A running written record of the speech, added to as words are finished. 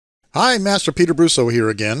Hi, Master Peter Brusso here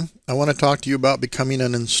again. I want to talk to you about becoming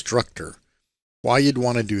an instructor. Why you'd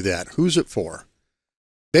want to do that. Who's it for?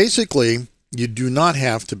 Basically, you do not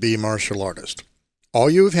have to be a martial artist. All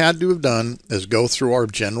you've had to have done is go through our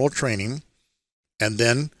general training, and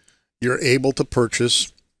then you're able to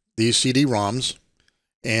purchase these CD-ROMs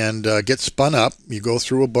and get spun up. You go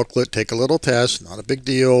through a booklet, take a little test, not a big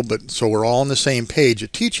deal, but so we're all on the same page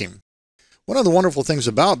at teaching. One of the wonderful things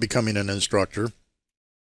about becoming an instructor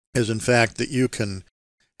is, in fact, that you can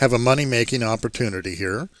have a money-making opportunity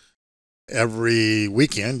here. Every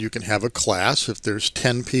weekend you can have a class. If there's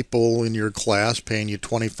 10 people in your class paying you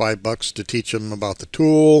 $25 to teach them about the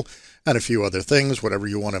tool and a few other things, whatever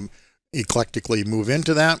you want to eclectically move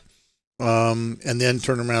into that, and then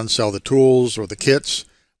turn around and sell the tools or the kits,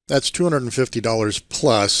 that's $250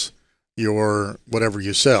 plus your whatever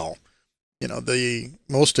you sell. You know, the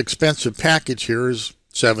most expensive package here is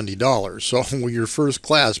 $70. So your first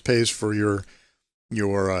class pays for your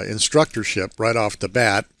instructorship right off the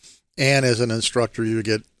bat. And as an instructor, you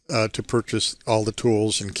get to purchase all the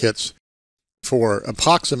tools and kits for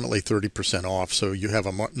approximately 30% off. So you have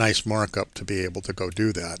a nice markup to be able to go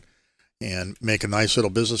do that and make a nice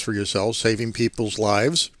little business for yourself, saving people's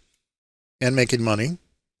lives and making money.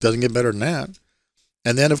 Doesn't get better than that.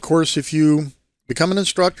 And then, of course, if you become an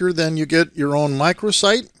instructor, then you get your own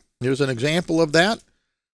microsite. Here's an example of that.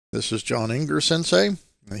 This is John Inger Sensei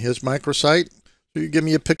and his microsite. So you give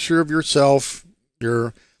me a picture of yourself,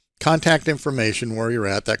 your contact information, where you're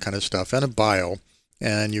at, that kind of stuff, and a bio,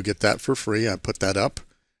 and you get that for free. I put that up.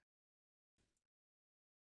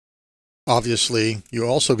 Obviously, you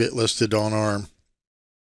also get listed on our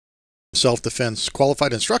self-defense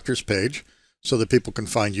qualified instructors page so that people can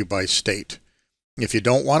find you by state. If you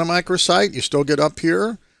don't want a microsite, you still get up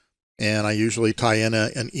here, and I usually tie in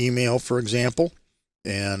an email, for example,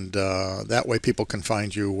 and that way people can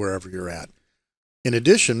find you wherever you're at. In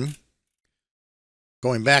addition,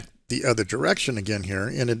 going back the other direction again here,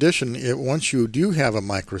 in addition, once you do have a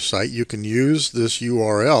microsite, you can use this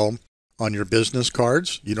URL on your business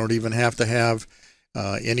cards. You don't even have to have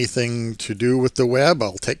anything to do with the web.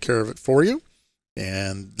 I'll take care of it for you.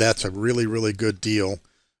 And that's a really, really good deal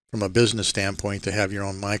from a business standpoint to have your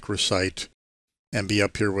own microsite and be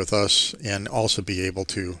up here with us and also be able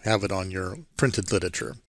to have it on your printed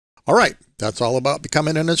literature. All right, that's all about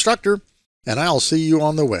becoming an instructor, and I'll see you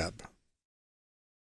on the web.